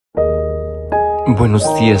Buenos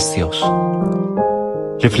días Dios.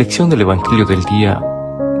 Reflexión del Evangelio del día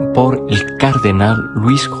por el cardenal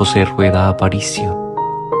Luis José Rueda Aparicio.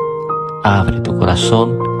 Abre tu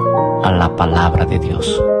corazón a la palabra de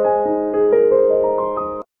Dios.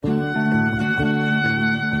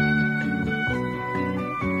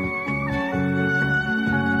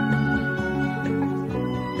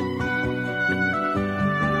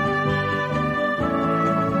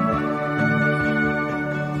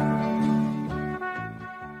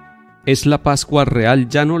 Es la Pascua real,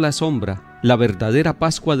 ya no la sombra, la verdadera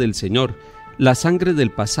Pascua del Señor. La sangre del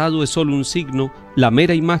pasado es solo un signo, la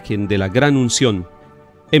mera imagen de la gran unción.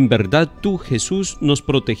 En verdad tú, Jesús, nos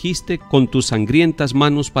protegiste con tus sangrientas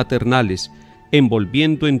manos paternales,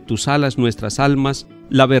 envolviendo en tus alas nuestras almas,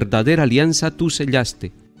 la verdadera alianza tú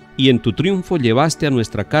sellaste, y en tu triunfo llevaste a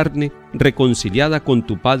nuestra carne, reconciliada con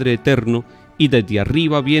tu Padre eterno, y desde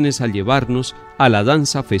arriba vienes a llevarnos a la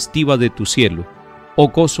danza festiva de tu cielo. Oh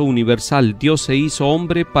gozo universal, Dios se hizo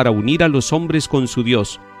hombre para unir a los hombres con su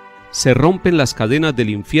Dios. Se rompen las cadenas del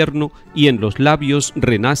infierno y en los labios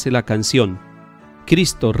renace la canción.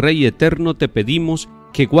 Cristo, Rey eterno, te pedimos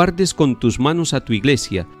que guardes con tus manos a tu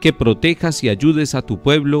iglesia, que protejas y ayudes a tu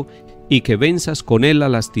pueblo y que venzas con él a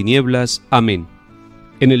las tinieblas. Amén.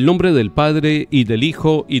 En el nombre del Padre, y del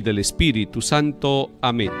Hijo, y del Espíritu Santo.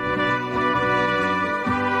 Amén.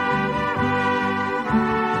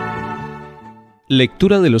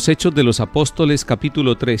 Lectura de los Hechos de los Apóstoles,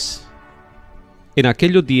 capítulo 3. En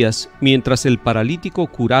aquellos días, mientras el paralítico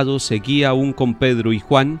curado seguía aún con Pedro y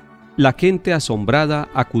Juan, la gente asombrada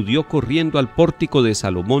acudió corriendo al pórtico de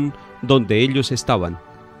Salomón, donde ellos estaban.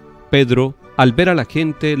 Pedro, al ver a la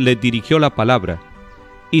gente, les dirigió la palabra: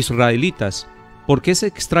 Israelitas, ¿por qué se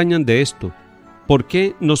extrañan de esto? ¿Por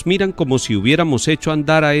qué nos miran como si hubiéramos hecho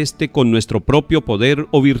andar a éste con nuestro propio poder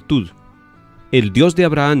o virtud? El Dios de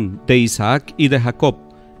Abraham, de Isaac y de Jacob,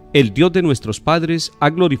 el Dios de nuestros padres, ha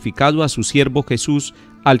glorificado a su siervo Jesús,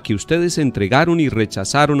 al que ustedes entregaron y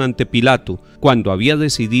rechazaron ante Pilato, cuando había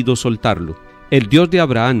decidido soltarlo. El Dios de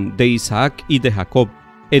Abraham, de Isaac y de Jacob,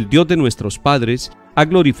 el Dios de nuestros padres, ha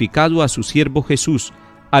glorificado a su siervo Jesús,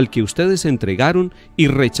 al que ustedes entregaron y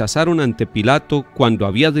rechazaron ante Pilato, cuando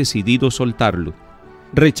había decidido soltarlo.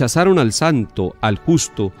 Rechazaron al santo, al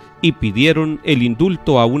justo, y pidieron el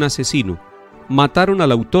indulto a un asesino. Mataron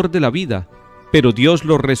al autor de la vida, pero Dios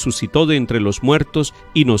lo resucitó de entre los muertos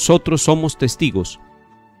y nosotros somos testigos.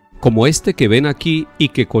 Como este que ven aquí y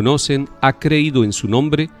que conocen ha creído en su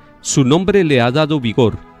nombre le ha dado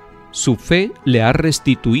vigor, su fe le ha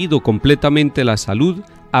restituido completamente la salud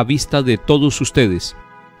a vista de todos ustedes.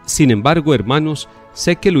 Sin embargo, hermanos,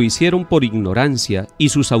 sé que lo hicieron por ignorancia y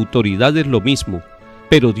sus autoridades lo mismo,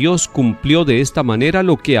 pero Dios cumplió de esta manera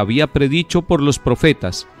lo que había predicho por los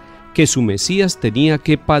profetas, que su Mesías tenía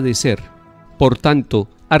que padecer. Por tanto,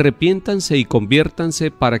 arrepiéntanse y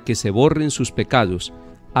conviértanse para que se borren sus pecados,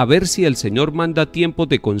 a ver si el Señor manda tiempos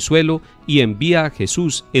de consuelo y envía a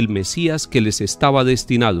Jesús, el Mesías que les estaba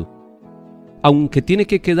destinado. Aunque tiene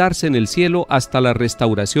que quedarse en el cielo hasta la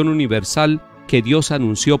restauración universal que Dios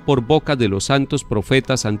anunció por boca de los santos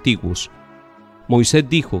profetas antiguos. Moisés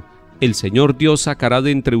dijo: el Señor Dios sacará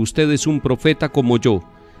de entre ustedes un profeta como yo.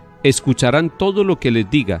 Escucharán todo lo que les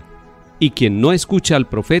diga, y quien no escucha al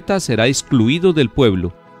profeta será excluido del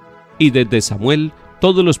pueblo. Y desde Samuel,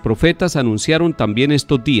 todos los profetas anunciaron también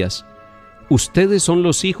estos días: ustedes son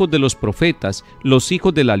los hijos de los profetas, los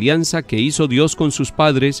hijos de la alianza que hizo Dios con sus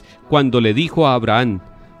padres cuando le dijo a Abraham: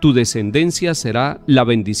 tu descendencia será la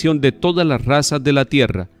bendición de todas las razas de la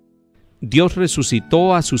tierra. Dios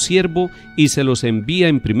resucitó a su siervo y se los envía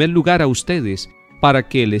en primer lugar a ustedes, para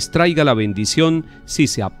que les traiga la bendición si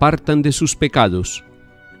se apartan de sus pecados.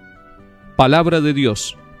 Palabra de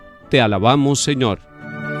Dios. Te alabamos, Señor.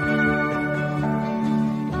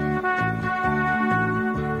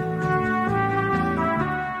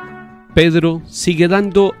 Pedro sigue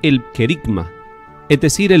dando el querigma, es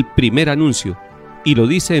decir, el primer anuncio, y lo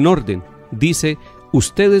dice en orden. Dice: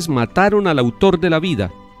 ustedes mataron al autor de la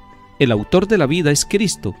vida. El autor de la vida es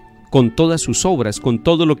Cristo, con todas sus obras, con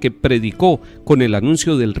todo lo que predicó, con el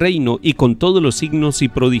anuncio del reino y con todos los signos y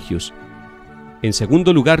prodigios. En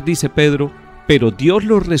segundo lugar dice Pedro: pero Dios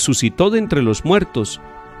lo resucitó de entre los muertos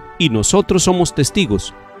y nosotros somos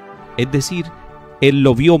testigos. Es decir, Él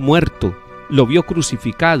lo vio muerto, lo vio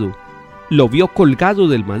crucificado, lo vio colgado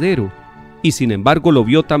del madero y sin embargo lo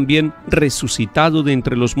vio también resucitado de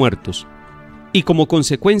entre los muertos. Y como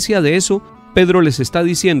consecuencia de eso, Pedro les está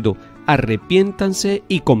diciendo: arrepiéntanse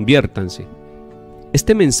y conviértanse.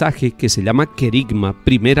 Este mensaje, que se llama querigma,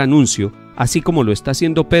 primer anuncio, así como lo está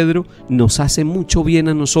haciendo Pedro, nos hace mucho bien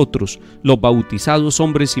a nosotros, los bautizados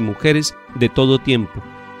hombres y mujeres de todo tiempo.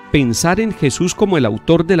 Pensar en Jesús como el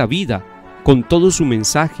autor de la vida, con todo su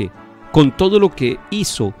mensaje, con todo lo que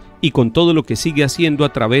hizo y con todo lo que sigue haciendo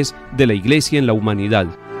a través de la Iglesia en la humanidad.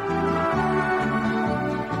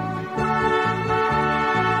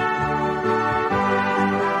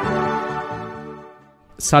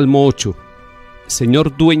 Salmo 8.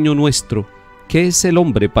 Señor dueño nuestro, ¿qué es el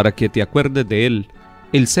hombre para que te acuerdes de él,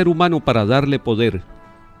 el ser humano para darle poder?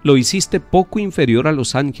 Lo hiciste poco inferior a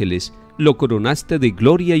los ángeles, lo coronaste de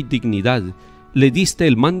gloria y dignidad, le diste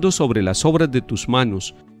el mando sobre las obras de tus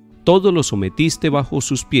manos, todo lo sometiste bajo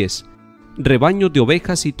sus pies, rebaños de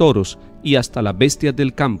ovejas y toros, y hasta las bestias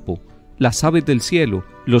del campo, las aves del cielo,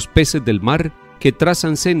 los peces del mar, que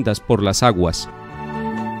trazan sendas por las aguas.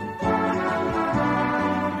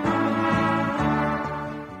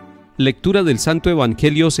 Lectura del Santo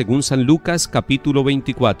Evangelio según San Lucas, capítulo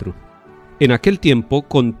 24. En aquel tiempo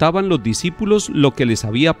contaban los discípulos lo que les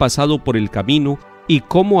había pasado por el camino y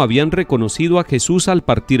cómo habían reconocido a Jesús al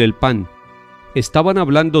partir el pan. Estaban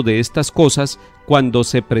hablando de estas cosas cuando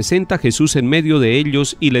se presenta Jesús en medio de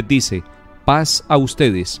ellos y les dice: «Paz a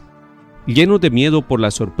ustedes». Llenos de miedo por la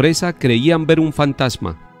sorpresa, creían ver un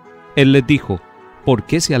fantasma. Él les dijo: «¿Por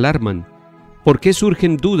qué se alarman? ¿Por qué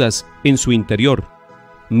surgen dudas en su interior?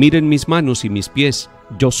 Miren mis manos y mis pies,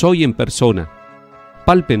 yo soy en persona.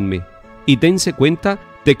 Pálpenme y dense cuenta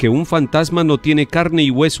de que un fantasma no tiene carne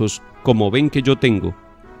y huesos como ven que yo tengo».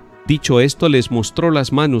 Dicho esto, les mostró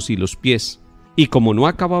las manos y los pies, y como no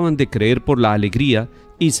acababan de creer por la alegría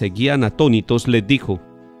y seguían atónitos, les dijo: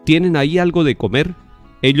 «¿Tienen ahí algo de comer?».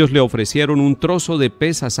 Ellos le ofrecieron un trozo de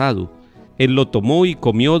pez asado. Él lo tomó y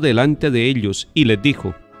comió delante de ellos, y les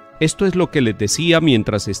dijo: «Esto es lo que les decía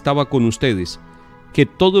mientras estaba con ustedes, que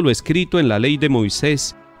todo lo escrito en la ley de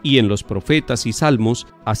Moisés y en los profetas y salmos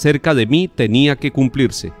acerca de mí tenía que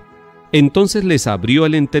cumplirse». Entonces les abrió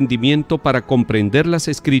el entendimiento para comprender las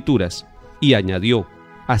Escrituras, y añadió: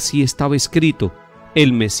 «Así estaba escrito,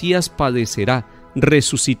 el Mesías padecerá,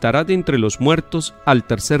 resucitará de entre los muertos al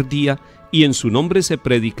tercer día, y en su nombre se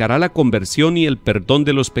predicará la conversión y el perdón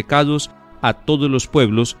de los pecados a todos los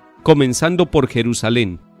pueblos, comenzando por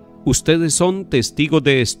Jerusalén. Ustedes son testigos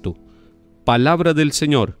de esto». Palabra del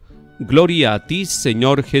Señor. Gloria a ti,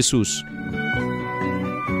 Señor Jesús.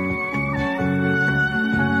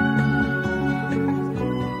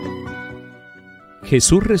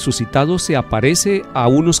 Jesús resucitado se aparece a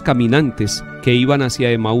unos caminantes que iban hacia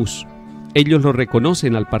Emaús. Ellos lo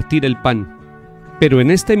reconocen al partir el pan. Pero en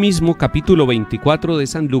este mismo capítulo 24 de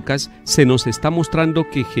San Lucas se nos está mostrando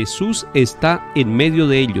que Jesús está en medio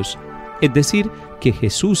de ellos, es decir, que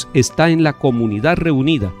Jesús está en la comunidad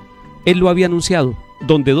reunida. Él lo había anunciado: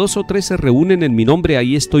 «Donde 2 o 3 se reúnen en mi nombre,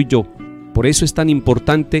 ahí estoy yo». Por eso es tan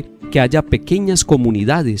importante que haya pequeñas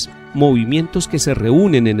comunidades, movimientos que se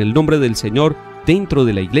reúnen en el nombre del Señor dentro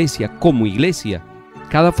de la iglesia, como iglesia.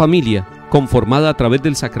 Cada familia, conformada a través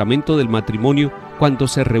del sacramento del matrimonio, cuando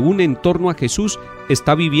se reúne en torno a Jesús,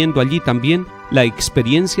 está viviendo allí también la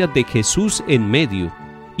experiencia de Jesús en medio.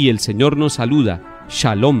 Y el Señor nos saluda: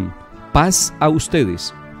 «Shalom, paz a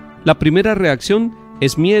ustedes». La primera reacción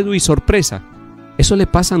es miedo y sorpresa. Eso le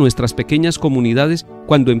pasa a nuestras pequeñas comunidades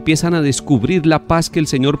cuando empiezan a descubrir la paz que el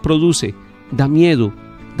Señor produce. Da miedo,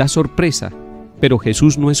 da sorpresa, pero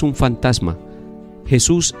Jesús no es un fantasma.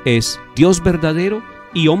 Jesús es Dios verdadero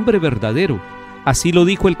y hombre verdadero. Así lo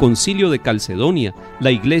dijo el Concilio de Calcedonia, la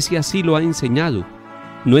Iglesia así lo ha enseñado.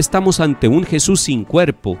 No estamos ante un Jesús sin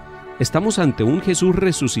cuerpo, estamos ante un Jesús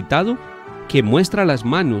resucitado que muestra las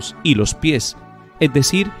manos y los pies, es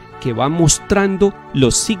decir, que va mostrando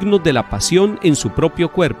los signos de la pasión en su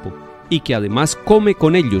propio cuerpo y que además come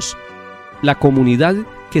con ellos. La comunidad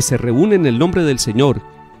que se reúne en el nombre del Señor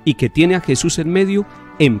y que tiene a Jesús en medio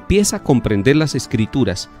empieza a comprender las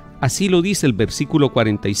Escrituras. Así lo dice el versículo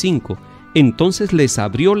 45. Entonces les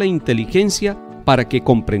abrió la inteligencia para que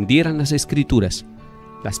comprendieran las Escrituras.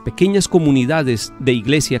 Las pequeñas comunidades de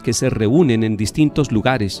iglesia que se reúnen en distintos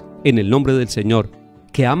lugares en el nombre del Señor,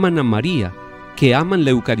 que aman a María, que aman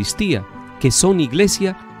la Eucaristía, que son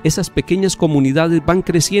iglesia, esas pequeñas comunidades van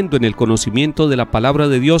creciendo en el conocimiento de la palabra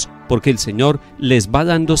de Dios, porque el Señor les va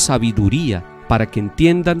dando sabiduría para que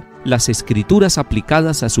entiendan las Escrituras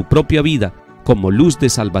aplicadas a su propia vida como luz de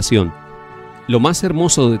salvación. Lo más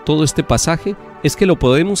hermoso de todo este pasaje es que lo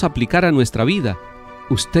podemos aplicar a nuestra vida.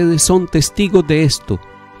 Ustedes son testigos de esto.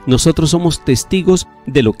 Nosotros somos testigos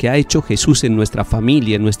de lo que ha hecho Jesús en nuestra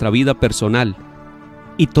familia, en nuestra vida personal.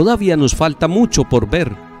 Y todavía nos falta mucho por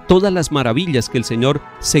ver, todas las maravillas que el Señor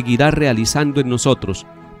seguirá realizando en nosotros,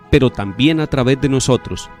 pero también a través de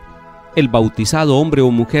nosotros. el bautizado hombre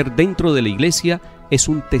o mujer dentro de la iglesia es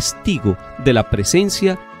un testigo de la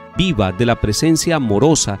presencia viva, de la presencia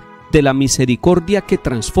amorosa, de la misericordia que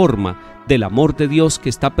transforma, del amor de Dios que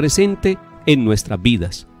está presente en nuestras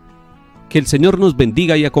vidas. Que el Señor nos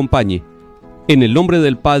bendiga y acompañe. En el nombre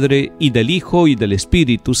del Padre, y del Hijo, y del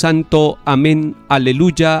Espíritu Santo. Amén.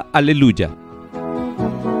 Aleluya, aleluya.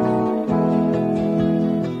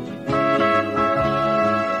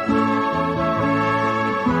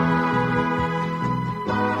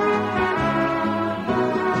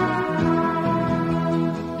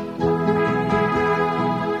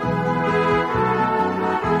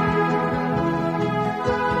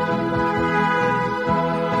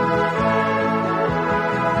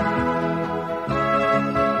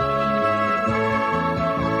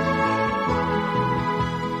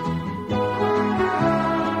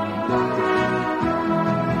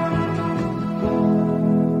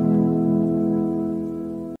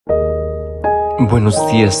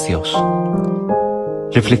 Buenos días Dios.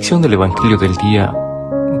 Reflexión del Evangelio del día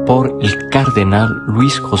por el cardenal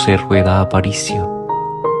Luis José Rueda Aparicio.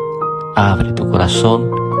 Abre tu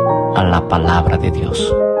corazón a la palabra de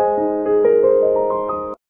Dios.